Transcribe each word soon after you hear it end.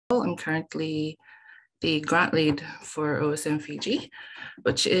I'm currently the grant lead for OSM Fiji,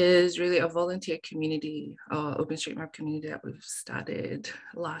 which is really a volunteer community, OpenStreetMap community that we've started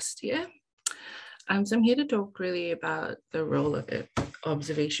last year. So I'm here to talk really about the role of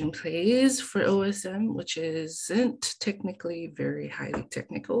observation plays for OSM, which isn't technically very highly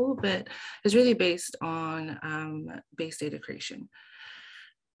technical, but is really based on base data creation.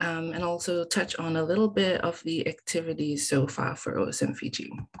 And also touch on a little bit of the activities so far for OSM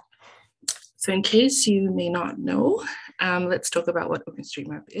Fiji. So in case you may not know, let's talk about what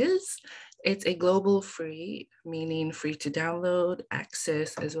OpenStreetMap is. It's a global free, meaning free to download,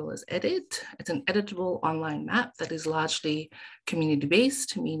 access, as well as edit. It's an editable online map that is largely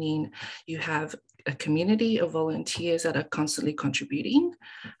community-based, meaning you have a community of volunteers that are constantly contributing.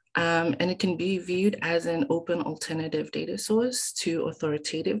 And it can be viewed as an open alternative data source to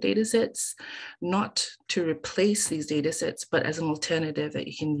authoritative data sets, not to replace these data sets, but as an alternative that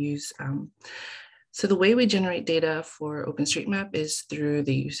you can use. So the way we generate data for OpenStreetMap is through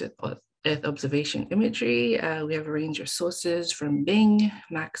the use of Earth observation imagery. We have a range of sources from Bing,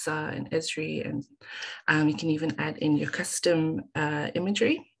 Maxa, and Esri, and you can even add in your custom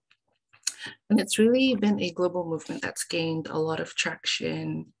imagery. And it's really been a global movement that's gained a lot of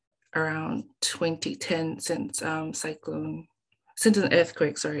traction around 2010 since an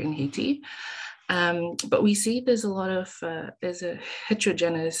earthquake, in Haiti. But we see there's there's a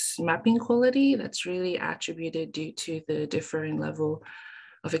heterogeneous mapping quality that's really attributed due to the differing level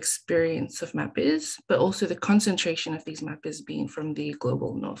of experience of mappers, but also the concentration of these mappers being from the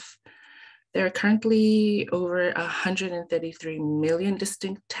global north. There are currently over 133 million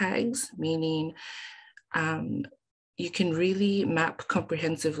distinct tags, meaning you can really map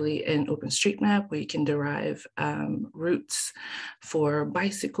comprehensively in OpenStreetMap, where you can derive routes for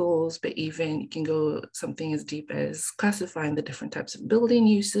bicycles, but even you can go something as deep as classifying the different types of building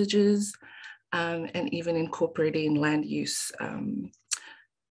usages, and even incorporating land use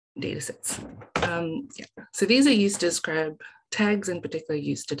data sets. So these are used to describe tags, in particular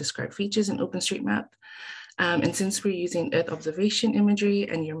used to describe features in OpenStreetMap. And since we're using Earth observation imagery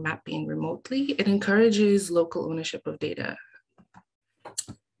and you're mapping remotely, it encourages local ownership of data.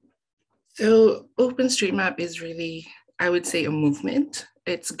 So OpenStreetMap is really, I would say, a movement.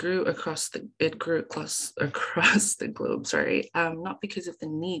 It grew across the globe, not because of the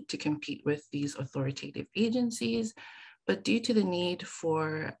need to compete with these authoritative agencies, but due to the need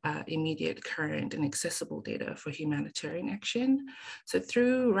for immediate, current, and accessible data for humanitarian action. So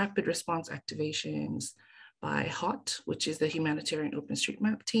through rapid response activations by HOT, which is the Humanitarian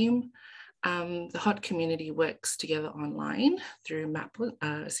OpenStreetMap team, the HOT community works together online through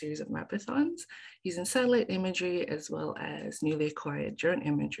a series of mapathons using satellite imagery as well as newly acquired drone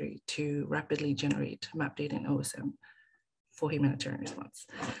imagery to rapidly generate map data in OSM for humanitarian response.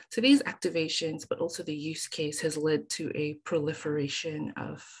 So these activations, but also the use case, has led to a proliferation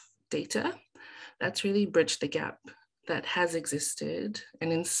of data that's really bridged the gap that has existed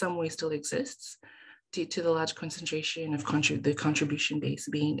and in some way still exists due to the large concentration of the contribution base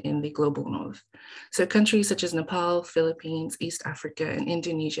being in the global north. So countries such as Nepal, Philippines, East Africa, and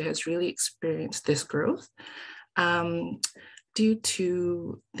Indonesia has really experienced this growth due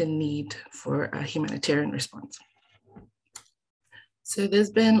to the need for a humanitarian response. So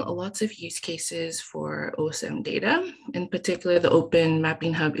there's been lots of use cases for OSM data. In particular, the Open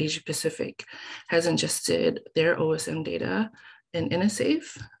Mapping Hub Asia Pacific has ingested their OSM data in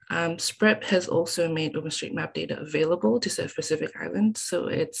INNOSAFE. SPREP has also made OpenStreetMap data available to South Pacific Islands, so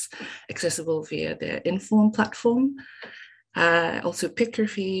it's accessible via their Inform platform. Also,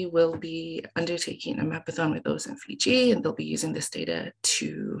 Pictography will be undertaking a mapathon with OSM Fiji, and they'll be using this data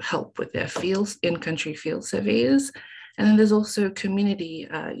to help with their in-country field surveys. And then there's also community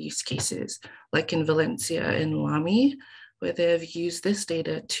use cases, like in Valencia and Lamy, where they've used this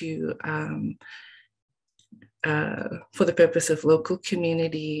data to for the purpose of local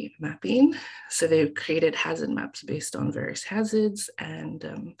community mapping. So they've created hazard maps based on various hazards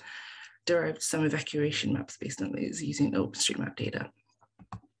and derived some evacuation maps based on these using OpenStreetMap data.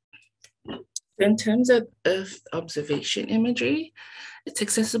 In terms of Earth observation imagery, it's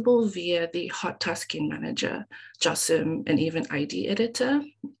accessible via the HOT Tasking Manager, JOSM, and even ID Editor.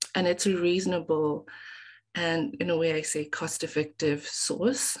 And it's a reasonable and, in a way, I say, cost-effective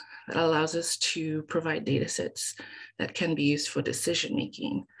source that allows us to provide data sets that can be used for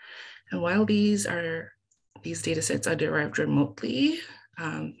decision-making. And while these data sets are derived remotely,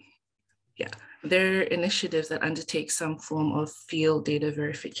 they're initiatives that undertake some form of field data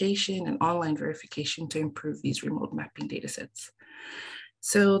verification and online verification to improve these remote mapping data sets.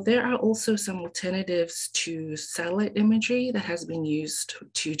 So there are also some alternatives to satellite imagery that has been used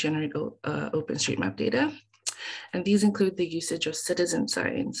to generate OpenStreetMap data. And these include the usage of citizen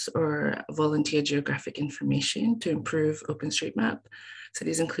science or volunteer geographic information to improve OpenStreetMap. So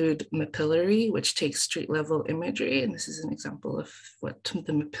these include Mapillary, which takes street level imagery. And this is an example of what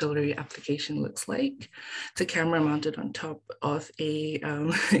the Mapillary application looks like. It's a camera mounted on top of a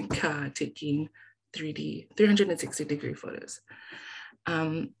car taking 360-degree photos.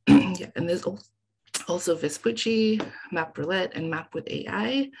 Yeah, and there's also Vespucci, Map Roulette, and Map with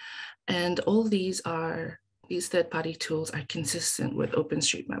AI. And all these third-party tools are consistent with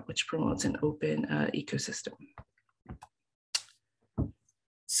OpenStreetMap, which promotes an open ecosystem.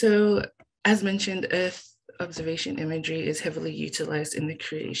 So as mentioned, Earth observation imagery is heavily utilized in the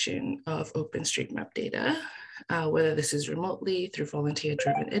creation of OpenStreetMap data, whether this is remotely through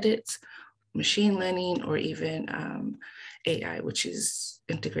volunteer-driven edits, machine learning, or even AI, which is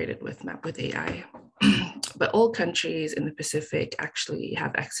integrated with Map with AI. But all countries in the Pacific actually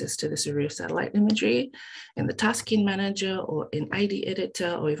have access to this array of satellite imagery in the Tasking Manager or in ID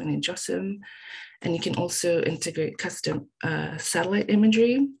Editor or even in JOSM. And you can also integrate custom satellite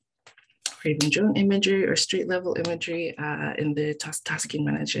imagery or even drone imagery or street level imagery in the Tasking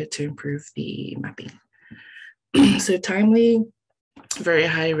Manager to improve the mapping. So timely, very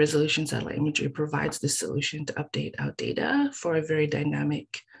high resolution satellite imagery provides the solution to update our data for a very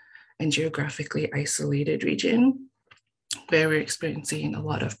dynamic and geographically isolated region where we're experiencing a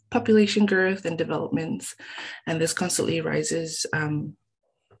lot of population growth and developments. And this constantly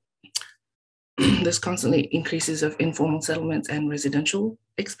increases of informal settlements and residential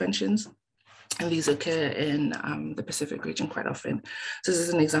expansions. And these occur in the Pacific region quite often. So this is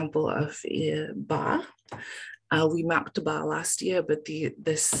an example of Ba. We mapped Ba last year, but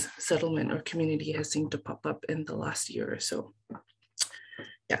this settlement or community has seemed to pop up in the last year or so.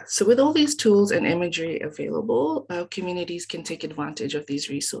 Yeah, so with all these tools and imagery available, communities can take advantage of these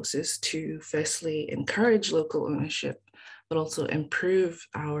resources to firstly encourage local ownership, but also improve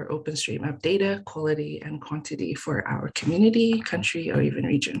our OpenStreetMap data quality and quantity for our community, country, or even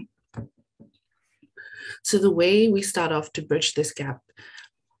region. So the way we start off to bridge this gap,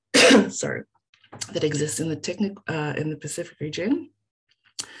 sorry, that exists in the Pacific region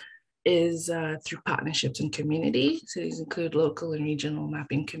is through partnerships and community. So these include local and regional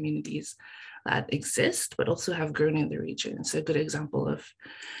mapping communities that exist, but also have grown in the region. So a good example of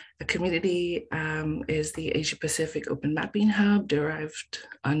a community is the Asia Pacific Open Mapping Hub, derived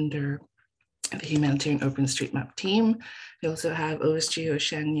under the Humanitarian OpenStreetMap team. We also have OSG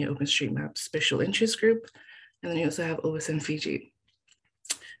Oceania OpenStreetMap Special Interest Group, and then we also have OSM Fiji.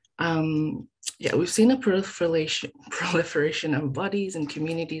 Yeah, we've seen a proliferation of bodies and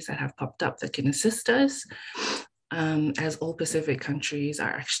communities that have popped up that can assist us, as all Pacific countries are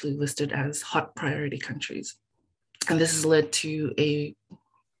actually listed as hot priority countries. And this has led to an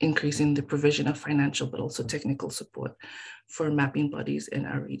increase in the provision of financial but also technical support for mapping bodies in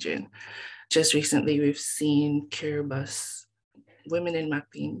our region. Just recently, we've seen Kiribati, Women in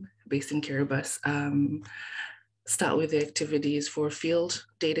Mapping based in Kiribati, start with the activities for field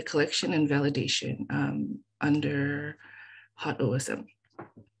data collection and validation under HOT OSM.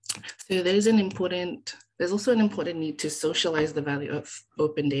 So there's also an important need to socialize the value of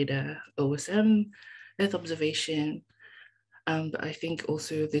open data, OSM, Earth observation, but I think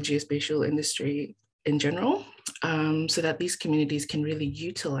also the geospatial industry in general, so that these communities can really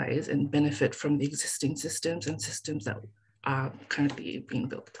utilize and benefit from the existing systems and systems that are currently being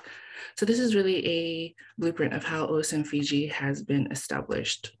built. So this is really a blueprint of how OSM Fiji has been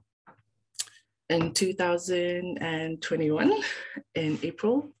established. In 2021, in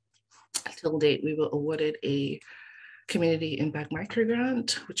April, till date, we were awarded a Community Impact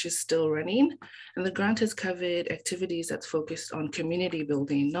Microgrant, which is still running. And the grant has covered activities that's focused on community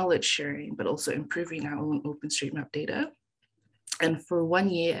building, knowledge sharing, but also improving our own OpenStreetMap data. And for 1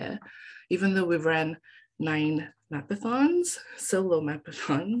 year, even though we've ran 9 mapathons, solo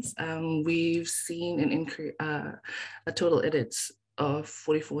mapathons, we've seen an increase, a total edits of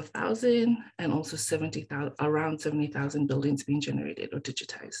 44,000 and also around 70,000 buildings being generated or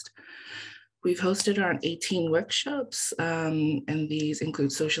digitized. We've hosted around 18 workshops, and these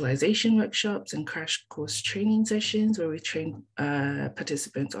include socialization workshops and crash course training sessions where we train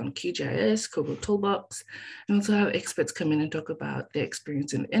participants on QGIS, Kobo Toolbox, and also have experts come in and talk about their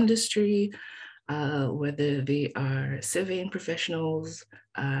experience in the industry, whether they are surveying professionals,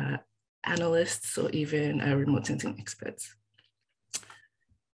 analysts, or even remote sensing experts.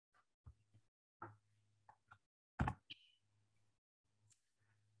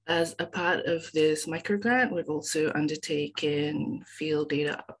 As a part of this microgrant, we've also undertaken field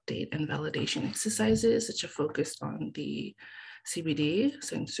data update and validation exercises, which are focused on the CBD,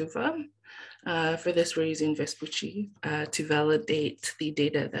 so in Suva. For this, we're using Vespucci to validate the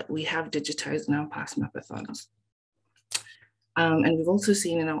data that we have digitized in our past mapathons. And we've also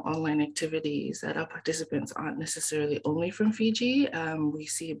seen in our online activities that our participants aren't necessarily only from Fiji. We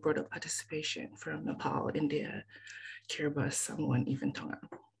see a broader participation from Nepal, India, Kiribati, Samoa, and even Tonga.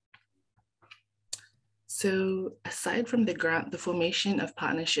 So aside from the grant, the formation of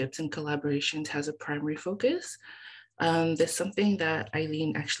partnerships and collaborations has a primary focus. There's something that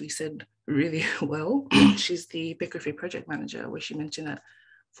Eileen actually said really well. She's the Pickerfee project manager, where she mentioned that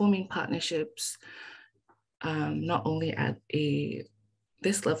forming partnerships, not only at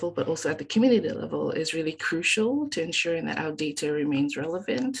this level, but also at the community level, is really crucial to ensuring that our data remains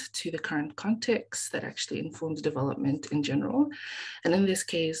relevant to the current context that actually informs development in general. And in this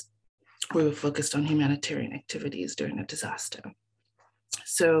case, we were focused on humanitarian activities during a disaster.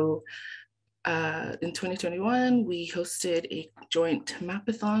 So in 2021, we hosted a joint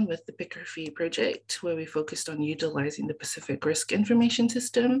mapathon with the Pickerfee project, where we focused on utilizing the Pacific Risk Information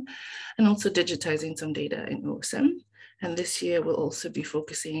System and also digitizing some data in OSM. And this year, we'll also be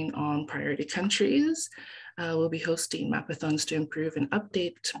focusing on priority countries. We'll be hosting mapathons to improve and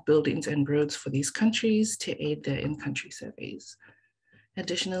update buildings and roads for these countries to aid their in-country surveys.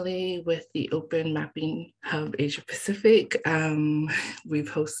 Additionally, with the Open Mapping Hub Asia Pacific,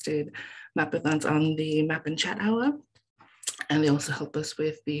 we've hosted mapathons on the Map and Chat Hour, and they also help us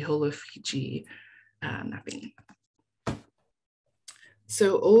with the Holo Fiji mapping.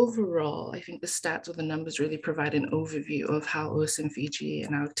 So overall, I think the stats or the numbers really provide an overview of how OSM Fiji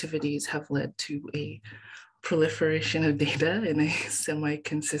and our activities have led to a proliferation of data in a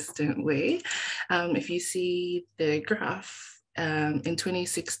semi-consistent way. If you see the graph, in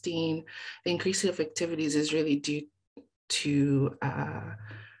 2016, the increase of activities is really due to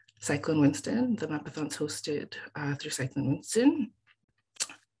Cyclone Winston, the mapathons hosted through Cyclone Winston.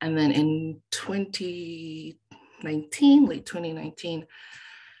 And then in 2019, late 2019,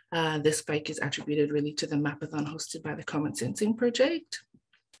 this spike is attributed really to the mapathon hosted by the Common Sensing Project.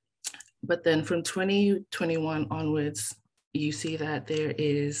 But then from 2021 onwards, you see that there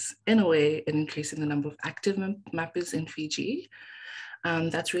is, in a way, an increase in the number of active mappers in Fiji.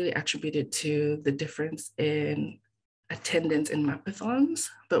 That's really attributed to the difference in attendance in mapathons,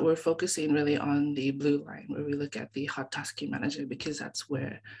 but we're focusing really on the blue line, where we look at the hot tasking manager, because that's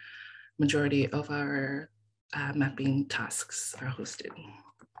where majority of our mapping tasks are hosted.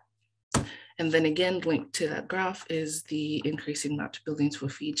 And then again, linked to that graph is the increase in mapped buildings for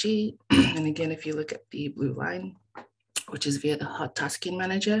Fiji. And again, if you look at the blue line, which is via the hot tasking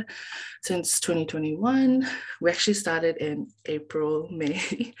manager, since 2021, we actually started in April, May.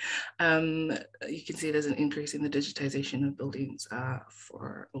 You can see there's an increase in the digitization of buildings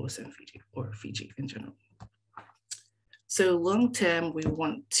for OSM Fiji, or Fiji in general. So long term, we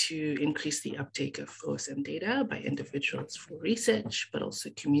want to increase the uptake of OSM data by individuals for research, but also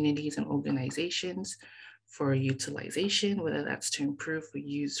communities and organizations for utilization, whether that's to improve or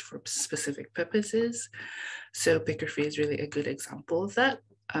use for specific purposes. So Pickerfee is really a good example of that.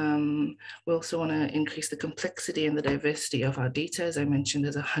 We also want to increase the complexity and the diversity of our data. As I mentioned,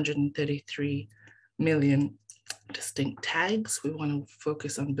 there's 133 million distinct tags. We want to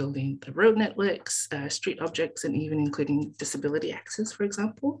focus on building the road networks, street objects, and even including disability access, for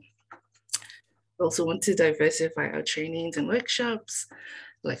example. We also want to diversify our trainings and workshops,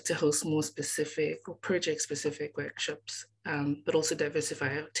 like to host more specific or project-specific workshops, but also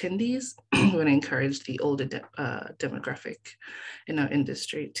diversify our attendees. We want to encourage the older demographic in our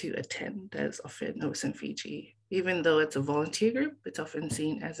industry to attend. There's often OSM Fiji. Even though it's a volunteer group, it's often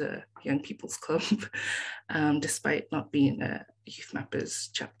seen as a young people's club, despite not being a Youth Mappers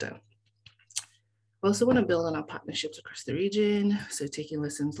chapter. We also want to build on our partnerships across the region, so taking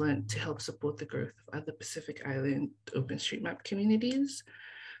lessons learned to help support the growth of other Pacific Island OpenStreetMap communities.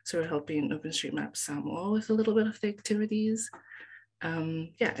 So we're helping OpenStreetMap Samoa with a little bit of the activities.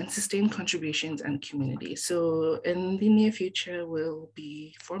 And sustain contributions and community. So in the near future, we'll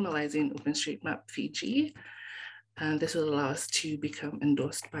be formalizing OpenStreetMap Fiji. And this will allow us to become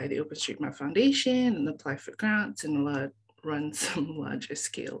endorsed by the OpenStreetMap Foundation and apply for grants and run some larger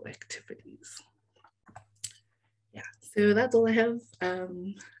scale activities. Yeah, so that's all I have. I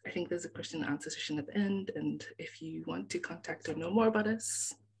think there's a question and answer session at the end. And if you want to contact or know more about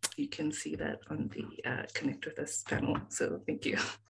us, you can see that on the Connect With Us panel. So thank you.